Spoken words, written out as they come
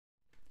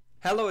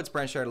Hello, it's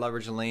Brent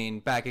Leverage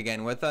Lean back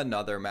again with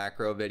another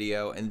macro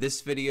video. In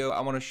this video, I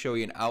want to show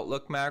you an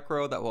Outlook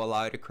macro that will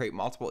allow you to create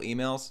multiple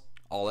emails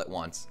all at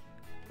once.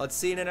 Let's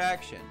see it in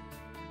action.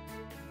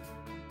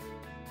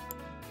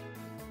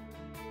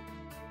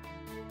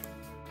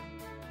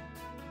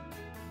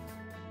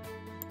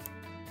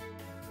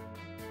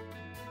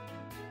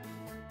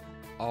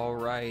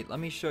 Alright, let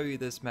me show you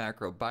this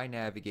macro by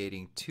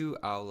navigating to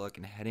Outlook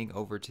and heading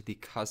over to the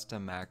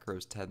custom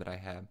macros tab that I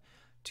have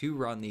to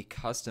run the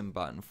custom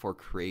button for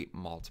create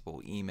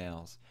multiple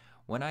emails.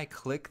 When I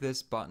click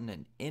this button,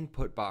 an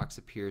input box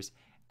appears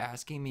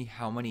asking me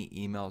how many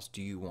emails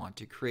do you want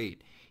to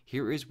create.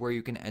 Here is where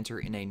you can enter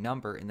in a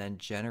number and then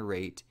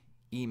generate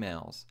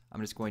emails.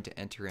 I'm just going to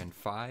enter in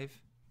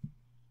 5.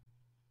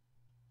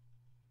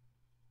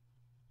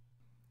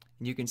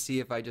 And you can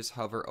see if I just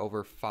hover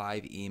over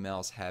 5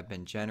 emails have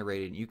been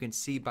generated. You can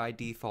see by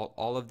default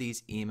all of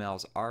these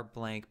emails are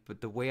blank,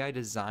 but the way I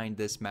designed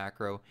this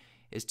macro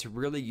is to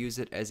really use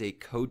it as a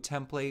code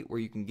template where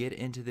you can get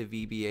into the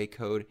VBA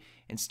code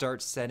and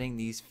start setting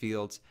these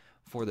fields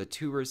for the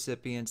to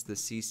recipients, the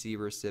CC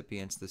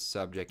recipients, the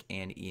subject,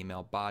 and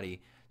email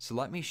body. So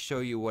let me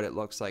show you what it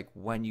looks like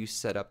when you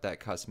set up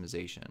that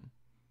customization.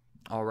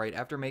 Alright,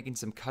 after making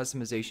some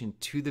customization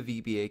to the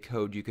VBA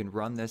code, you can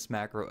run this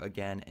macro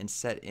again and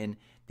set in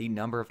the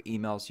number of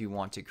emails you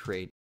want to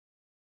create.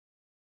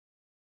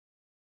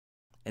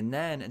 And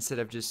then instead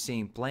of just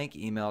seeing blank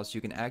emails,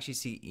 you can actually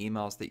see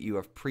emails that you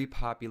have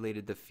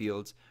pre-populated the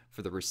fields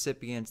for the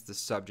recipients, the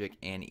subject,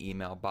 and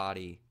email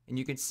body. And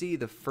you can see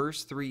the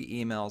first 3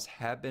 emails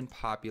have been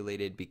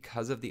populated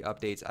because of the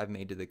updates I've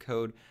made to the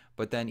code,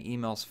 but then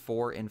emails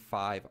 4 and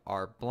 5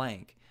 are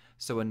blank.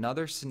 So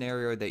another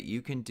scenario that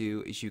you can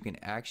do is you can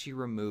actually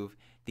remove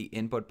the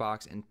input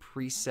box and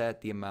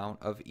preset the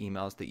amount of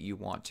emails that you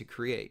want to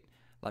create.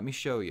 Let me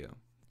show you.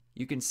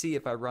 You can see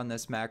if I run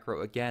this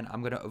macro again, I'm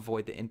going to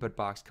avoid the input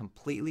box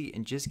completely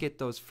and just get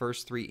those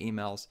first 3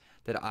 emails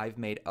that I've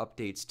made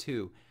updates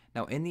to.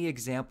 Now in the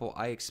example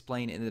I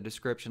explain in the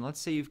description, let's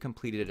say you've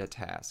completed a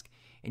task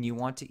and you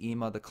want to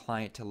email the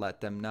client to let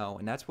them know,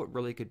 and that's what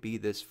really could be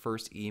this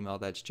first email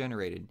that's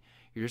generated.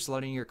 You're just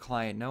letting your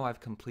client know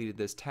I've completed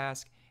this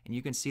task, and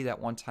you can see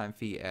that one-time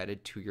fee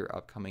added to your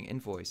upcoming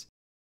invoice.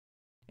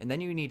 And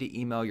then you need to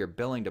email your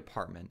billing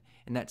department,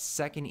 and that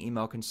second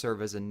email can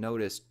serve as a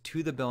notice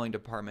to the billing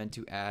department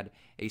to add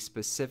a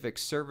specific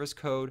service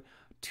code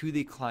to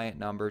the client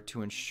number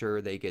to ensure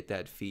they get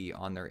that fee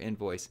on their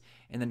invoice.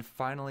 And then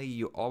finally,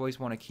 you always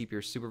want to keep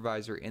your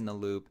supervisor in the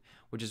loop,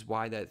 which is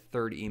why that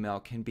third email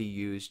can be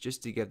used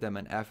just to give them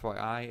an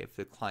FYI if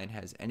the client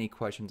has any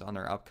questions on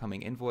their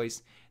upcoming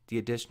invoice. The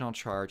additional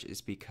charge is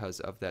because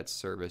of that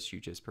service you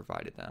just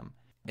provided them.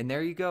 And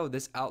there you go.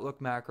 This Outlook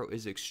macro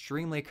is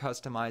extremely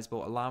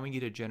customizable, allowing you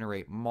to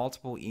generate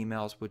multiple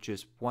emails with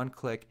just one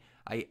click.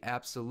 I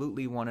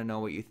absolutely want to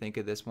know what you think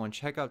of this one.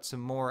 Check out some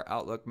more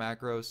Outlook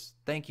macros.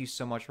 Thank you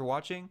so much for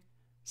watching.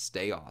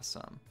 Stay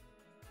awesome.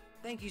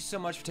 Thank you so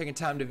much for taking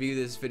time to view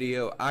this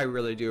video. I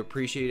really do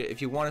appreciate it.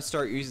 If you want to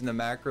start using the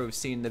macro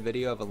seen in the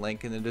video, I have a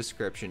link in the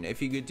description. If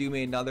you could do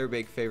me another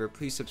big favor,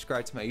 please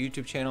subscribe to my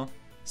YouTube channel.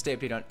 Stay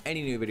updated on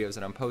any new videos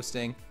that I'm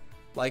posting.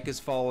 Like us,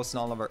 follow us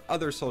on all of our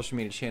other social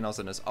media channels,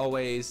 and as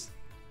always,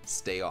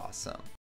 stay awesome.